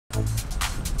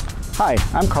Hi,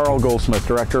 I'm Carl Goldsmith,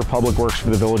 Director of Public Works for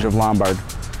the Village of Lombard.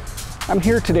 I'm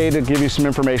here today to give you some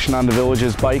information on the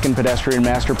village's bike and pedestrian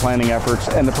master planning efforts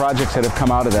and the projects that have come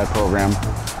out of that program.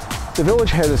 The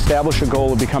village has established a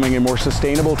goal of becoming a more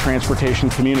sustainable transportation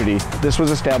community. This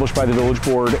was established by the village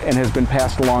board and has been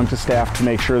passed along to staff to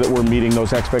make sure that we're meeting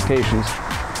those expectations.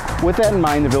 With that in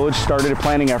mind, the village started a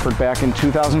planning effort back in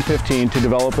 2015 to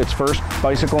develop its first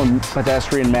bicycle and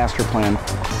pedestrian master plan.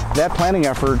 That planning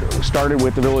effort started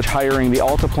with the village hiring the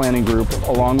Alta Planning Group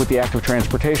along with the Active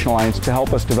Transportation Alliance to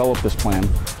help us develop this plan.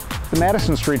 The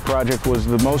Madison Street project was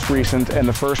the most recent and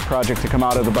the first project to come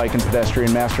out of the bike and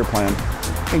pedestrian master plan.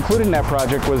 Included in that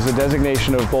project was the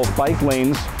designation of both bike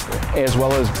lanes as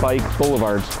well as bike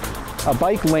boulevards. A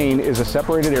bike lane is a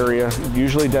separated area,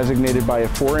 usually designated by a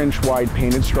 4-inch wide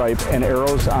painted stripe and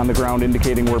arrows on the ground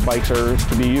indicating where bikes are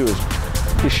to be used.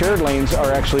 The shared lanes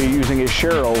are actually using a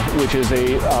sharrow, which is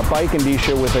a bike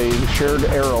indicia with a shared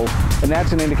arrow, and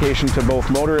that's an indication to both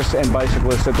motorists and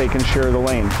bicyclists that they can share the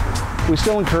lane. We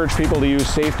still encourage people to use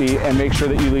safety and make sure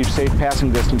that you leave safe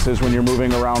passing distances when you're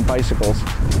moving around bicycles.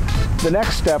 The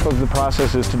next step of the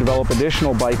process is to develop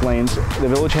additional bike lanes. The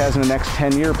village has in the next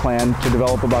 10-year plan to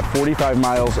develop about 45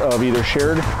 miles of either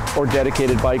shared or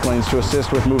dedicated bike lanes to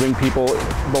assist with moving people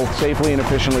both safely and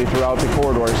efficiently throughout the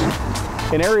corridors.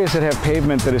 In areas that have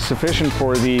pavement that is sufficient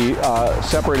for the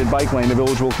separated bike lane, the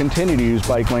village will continue to use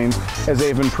bike lanes as they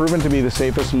have been proven to be the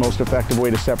safest and most effective way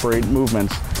to separate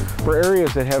movements. For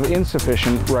areas that have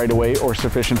insufficient right-of-way or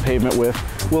sufficient pavement width,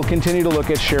 we'll continue to look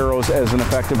at sharrows as an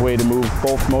effective way to move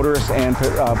both motorists and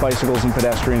bicycles and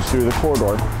pedestrians through the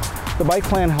corridor. The bike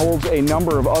plan holds a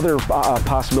number of other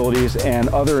possibilities and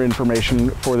other information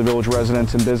for the village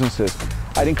residents and businesses.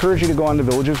 I'd encourage you to go on the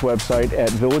village's website at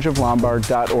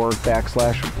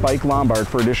villageoflombard.org/Bike Lombard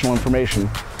for additional information.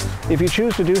 If you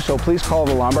choose to do so, please call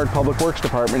the Lombard Public Works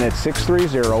Department at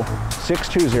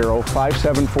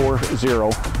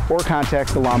 630-620-5740 or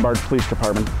contact the Lombard Police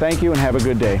Department. Thank you and have a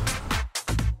good day.